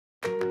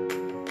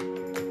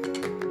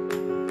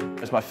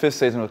It's my 5th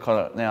season with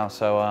Connacht now,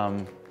 so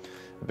I've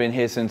been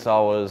here since I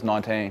was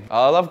 19.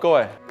 I love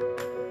Galway.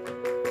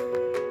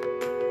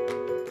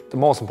 The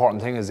most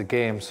important thing is the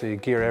game, so you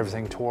gear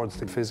everything towards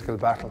the physical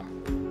battle.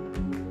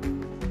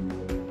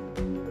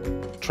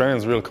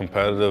 Training's real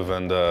competitive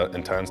and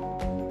intense.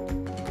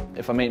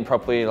 If I'm eating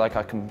properly, like,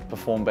 I can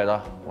perform better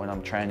when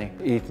I'm training.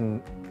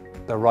 Eating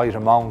the right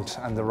amount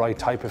and the right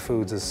type of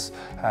foods is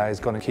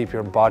going to keep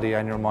your body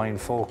and your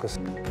mind focused.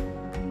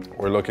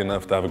 We're lucky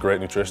enough to have a great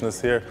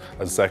nutritionist here.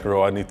 As a second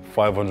row, I need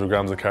 500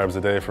 grams of carbs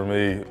a day for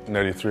me,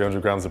 nearly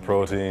 300 grams of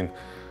protein.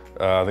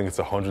 I think it's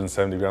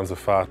 170 grams of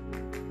fat.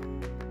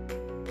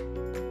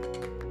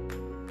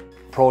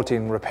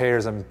 Protein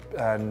repairs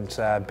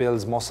and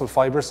builds muscle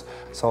fibres,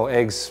 so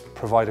eggs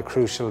provide a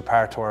crucial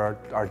part to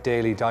our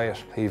daily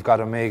diet. You've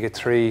got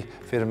omega-3,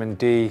 vitamin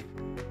D.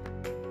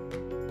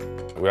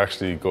 We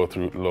actually go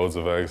through loads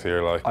of eggs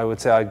here. I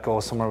would say I'd go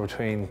somewhere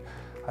between,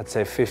 I'd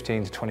say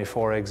 15 to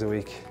 24 eggs a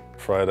week.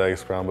 Fried eggs,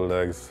 scrambled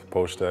eggs,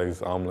 poached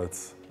eggs,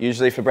 omelettes.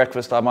 Usually for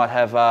breakfast I might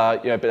have a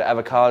bit of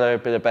avocado, a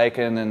bit of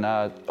bacon, and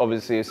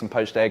obviously some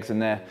poached eggs in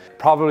there.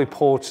 Probably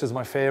poached is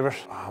my favourite.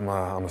 I'm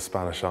a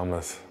Spanish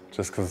omelette,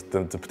 just because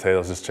the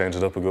potatoes just change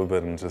it up a good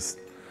bit and it's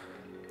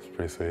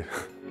pretty sweet.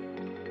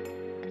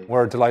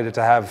 We're delighted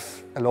to have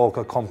a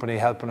local company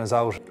helping us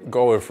out.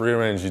 Galway Free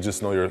Range, you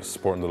just know you're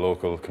supporting the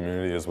local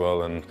community as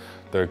well, and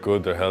they're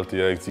good, they're healthy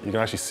eggs. You can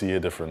actually see a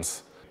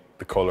difference,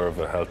 the colour of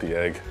a healthy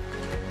egg.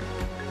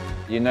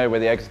 You know where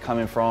the eggs are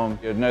coming from,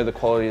 you know the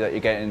quality that you're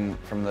getting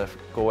from the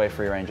Galway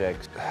Free Range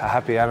eggs. A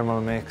happy animal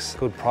makes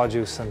good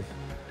produce, and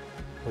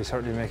we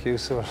certainly make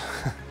use of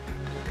it.